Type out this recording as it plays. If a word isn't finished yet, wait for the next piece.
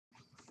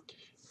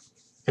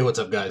Hey, what's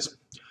up, guys?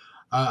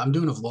 I'm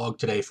doing a vlog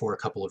today for a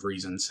couple of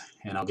reasons,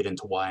 and I'll get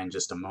into why in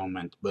just a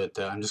moment, but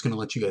I'm just going to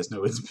let you guys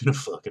know it's been a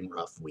fucking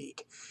rough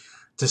week,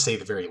 to say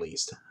the very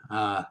least.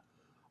 I'll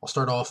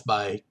start off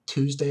by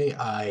Tuesday,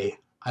 I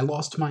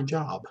lost my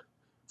job.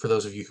 For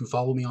those of you who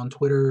follow me on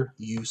Twitter,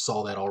 you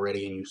saw that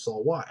already and you saw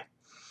why.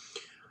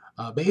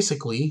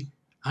 Basically,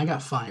 I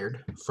got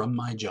fired from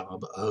my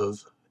job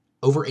of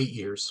over 8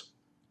 years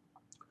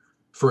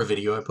for a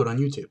video I put on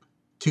YouTube.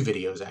 Two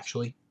videos,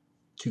 actually.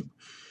 Two.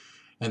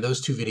 And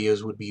those two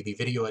videos would be the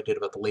video I did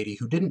about the lady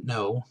who didn't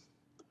know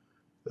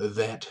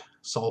that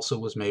salsa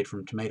was made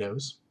from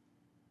tomatoes,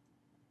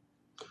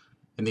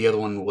 and the other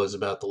one was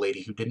about the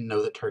lady who didn't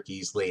know that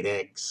turkeys laid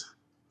eggs.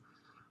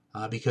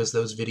 Because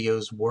those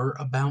videos were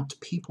about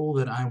people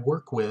that I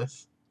work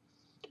with,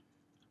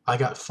 I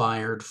got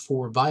fired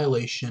for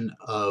violation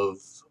of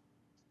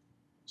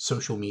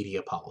social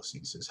media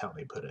policies, is how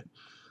they put it.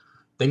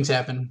 Things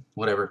happen,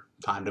 whatever,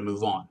 time to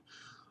move on.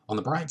 On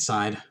the bright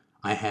side,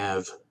 I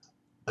have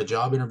a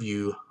job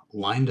interview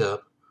lined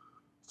up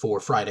for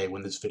Friday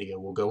when this video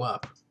will go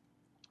up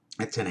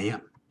at 10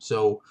 a.m.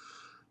 So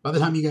by the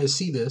time you guys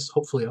see this,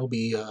 hopefully I'll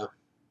be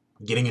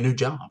getting a new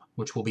job,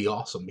 which will be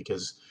awesome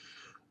because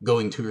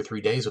going 2 or 3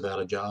 days without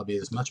a job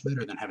is much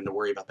better than having to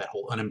worry about that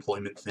whole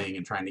unemployment thing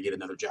and trying to get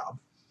another job.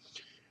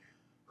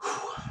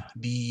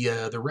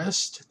 The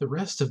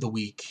rest of the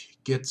week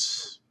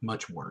gets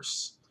much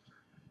worse,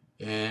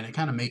 and it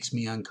kind of makes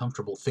me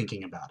uncomfortable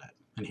thinking about it.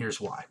 And here's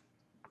why.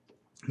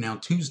 Now,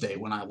 Tuesday,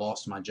 when I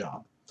lost my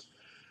job,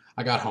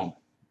 I got home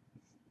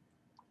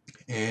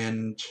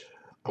and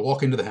I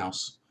walk into the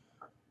house.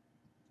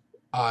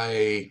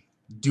 I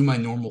do my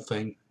normal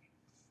thing,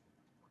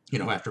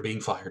 after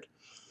being fired,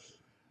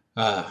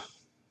 uh,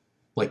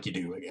 like you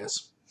do, I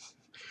guess.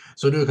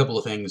 So I do a couple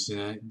of things,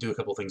 do a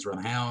couple of things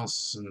around the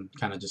house, and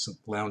kind of just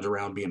lounge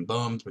around being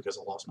bummed because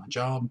I lost my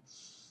job.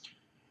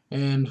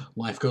 And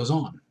life goes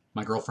on.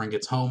 My girlfriend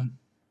gets home.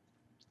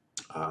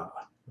 Her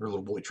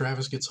little boy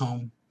Travis gets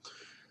home.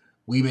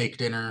 We make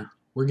dinner.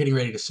 We're getting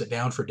ready to sit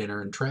down for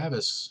dinner, and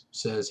Travis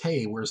says,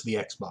 "Hey, where's the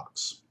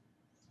Xbox?"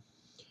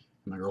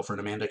 My girlfriend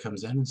Amanda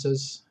comes in and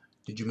says,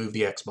 "Did you move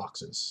the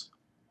Xboxes?"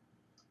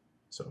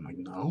 So I'm like,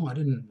 "No, I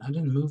didn't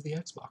move the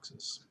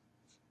Xboxes."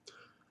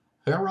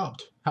 I got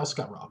robbed. House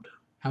got robbed.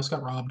 House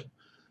got robbed.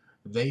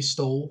 They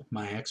stole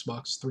my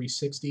Xbox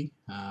 360.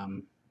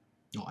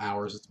 Well,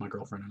 ours, it's my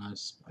girlfriend and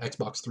I's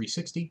Xbox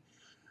 360,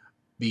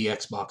 the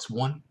Xbox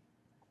One,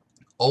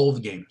 all of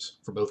the games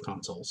for both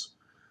consoles.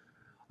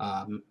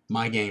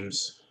 My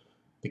games,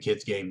 the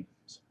kids' games,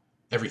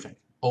 everything,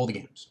 all the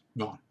games,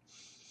 gone.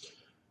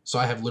 So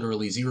I have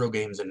literally 0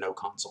 games and no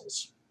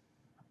consoles.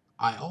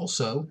 I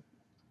also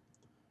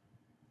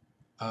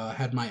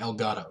had my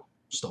Elgato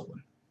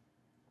stolen,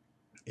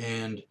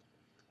 and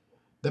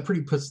that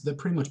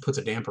pretty much puts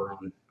a damper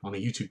on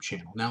the YouTube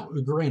channel. Now,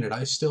 granted,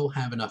 I still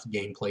have enough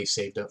gameplay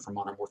saved up for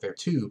Modern Warfare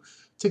 2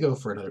 to go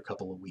for another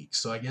couple of weeks,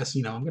 so I guess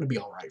I'm going to be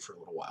all right for a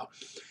little while.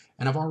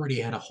 And I've already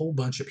had a whole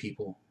bunch of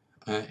people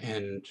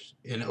and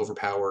in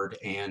Overpowered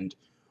and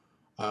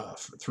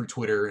through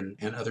Twitter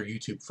and other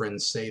YouTube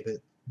friends say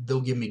that they'll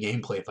give me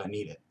gameplay if I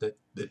need it. That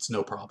it's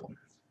no problem.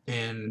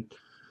 And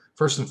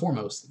first and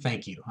foremost,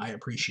 thank you. I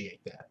appreciate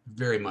that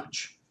very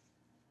much.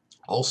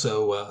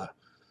 Also,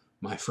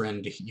 my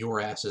friend Your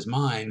Ass Is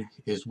Mine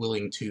is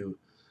willing to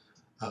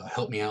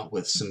help me out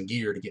with some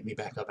gear to get me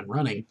back up and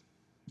running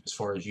as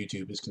far as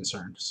YouTube is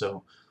concerned.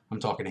 So I'm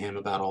talking to him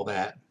about all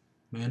that,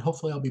 and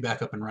hopefully I'll be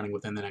back up and running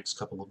within the next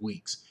couple of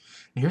weeks.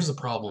 And here's the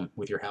problem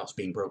with your house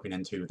being broken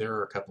into. There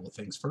are a couple of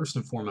things. First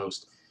and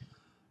foremost,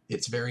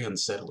 it's very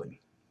unsettling.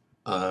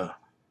 You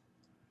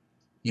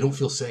don't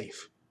feel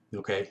safe,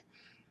 okay?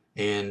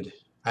 And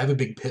I have a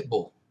big pit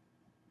bull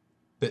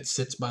that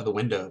sits by the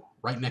window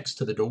right next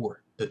to the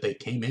door that they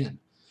came in.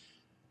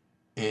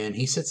 And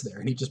he sits there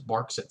and he just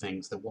barks at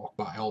things that walk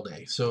by all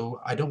day.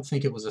 So I don't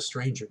think it was a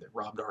stranger that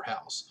robbed our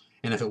house.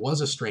 And if it was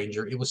a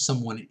stranger, it was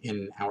someone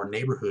in our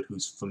neighborhood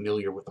who's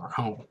familiar with our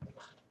home.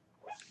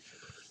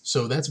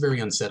 So that's very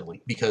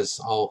unsettling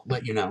because I'll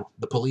let you know,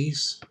 the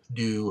police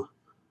do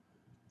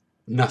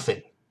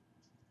nothing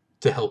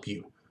to help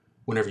you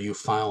whenever you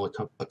file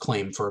a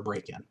claim for a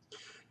break-in.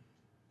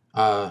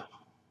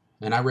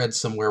 And I read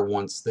somewhere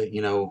once that,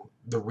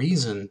 the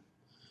reason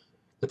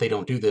that they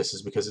don't do this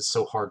is because it's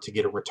so hard to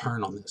get a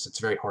return on this. It's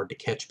very hard to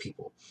catch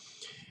people.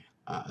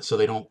 So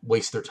they don't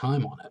waste their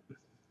time on it.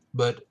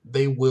 But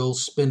they will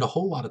spend a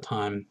whole lot of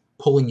time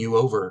pulling you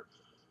over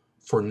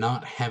for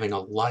not having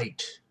a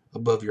light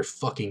above your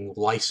fucking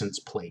license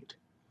plate.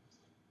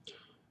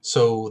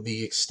 So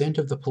the extent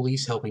of the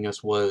police helping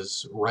us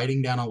was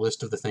writing down a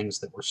list of the things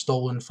that were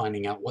stolen,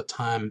 finding out what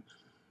time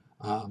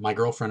my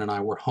girlfriend and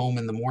I were home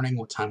in the morning,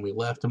 what time we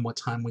left, and what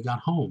time we got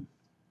home.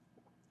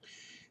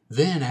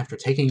 Then, after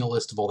taking a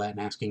list of all that and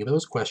asking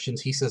those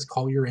questions, he says,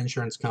 call your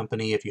insurance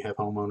company if you have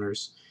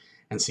homeowners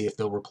and see if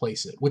they'll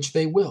replace it, which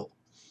they will.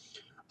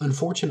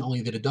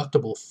 Unfortunately, the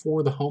deductible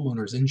for the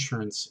homeowner's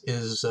insurance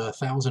is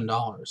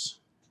 $1,000.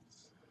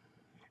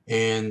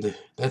 And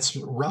that's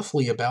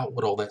roughly about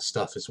what all that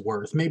stuff is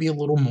worth. Maybe a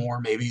little more,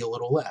 maybe a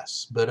little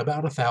less, but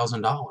about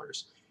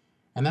 $1,000.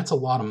 And that's a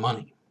lot of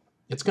money.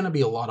 It's going to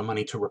be a lot of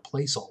money to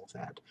replace all of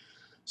that.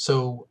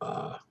 So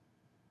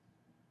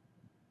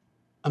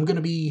I'm going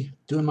to be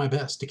doing my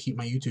best to keep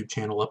my YouTube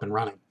channel up and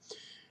running.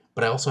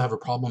 But I also have a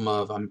problem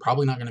of I'm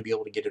probably not going to be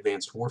able to get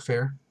Advanced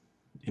Warfare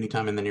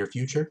anytime in the near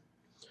future.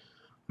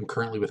 I'm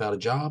currently without a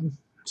job,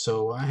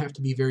 so I have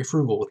to be very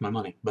frugal with my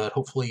money. But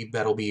hopefully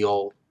that'll be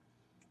all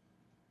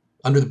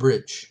under the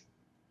bridge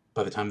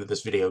by the time that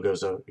this video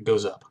goes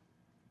up.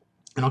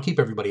 And I'll keep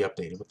everybody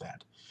updated with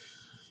that.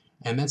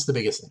 And that's the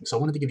biggest thing. So I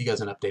wanted to give you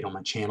guys an update on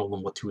my channel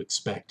and what to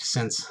expect,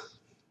 since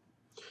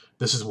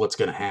this is what's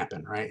going to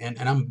happen, right? And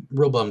I'm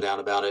real bummed out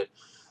about it.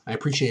 I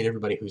appreciate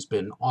everybody who's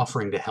been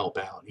offering to help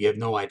out. You have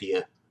no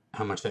idea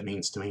how much that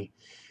means to me.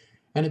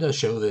 And it does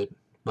show that a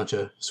bunch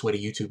of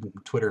sweaty YouTube and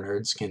Twitter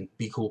nerds can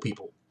be cool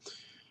people.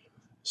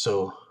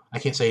 So I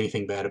can't say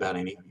anything bad about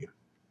any of you,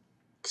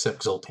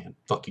 except Zoltan.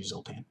 Fuck you,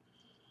 Zoltan.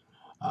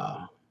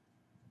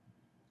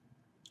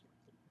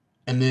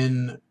 And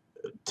then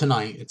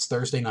tonight, it's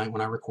Thursday night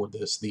when I record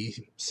this, the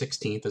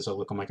 16th, as I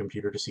look on my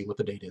computer to see what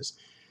the date is.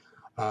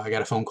 I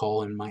got a phone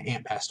call and my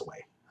aunt passed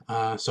away.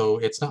 So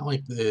it's not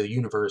like the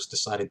universe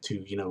decided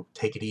to,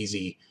 take it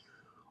easy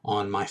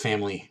on my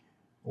family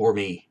or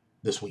me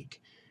this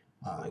week.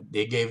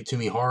 They gave it to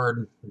me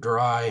hard,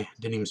 dry,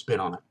 didn't even spit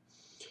on it.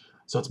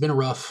 So it's been a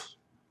rough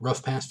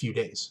past few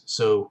days.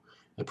 So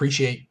I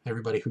appreciate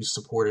everybody who's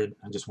supported.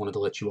 I just wanted to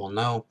let you all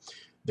know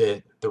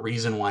that the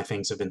reason why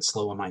things have been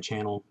slow on my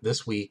channel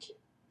this week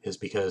is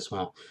because,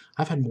 well,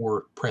 I've had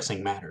more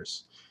pressing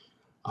matters.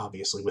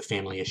 Obviously, with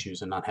family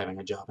issues and not having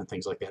a job and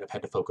things like that, I've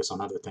had to focus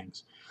on other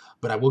things.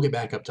 But I will get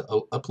back up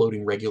to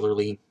uploading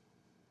regularly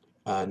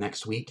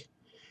next week,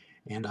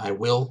 and I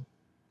will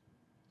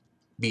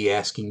be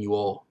asking you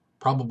all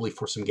probably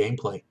for some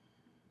gameplay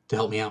to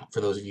help me out,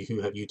 for those of you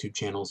who have YouTube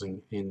channels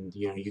and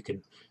you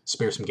can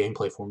spare some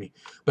gameplay for me.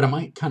 But I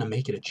might kind of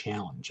make it a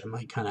challenge. I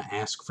might kind of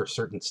ask for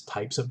certain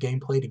types of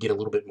gameplay to get a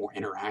little bit more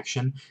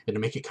interaction and to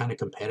make it kind of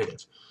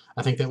competitive.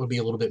 I think that would be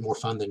a little bit more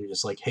fun than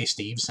just like, hey,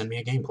 Steve, send me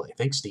a gameplay.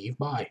 Thanks, Steve.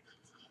 Bye.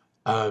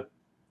 And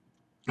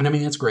I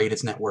mean, that's great.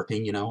 It's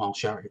networking. I'll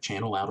shout your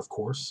channel out, of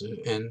course,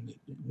 and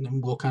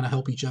we'll kind of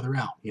help each other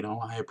out.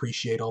 I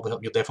appreciate all the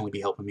help. You'll definitely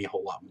be helping me a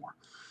whole lot more.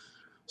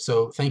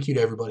 So thank you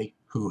to everybody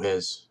who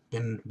has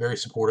been very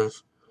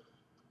supportive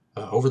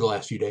over the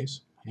last few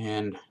days,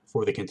 and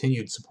for the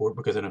continued support,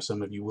 because I know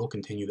some of you will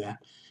continue that.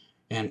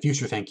 And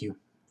future thank you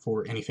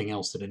for anything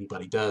else that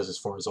anybody does as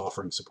far as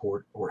offering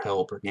support or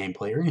help or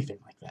gameplay or anything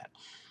like that.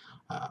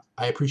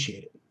 I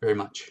appreciate it very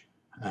much.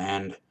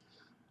 And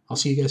I'll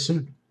see you guys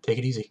soon. Take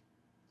it easy.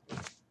 I'm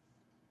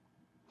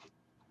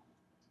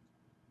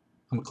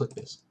going to click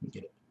this and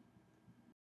get it.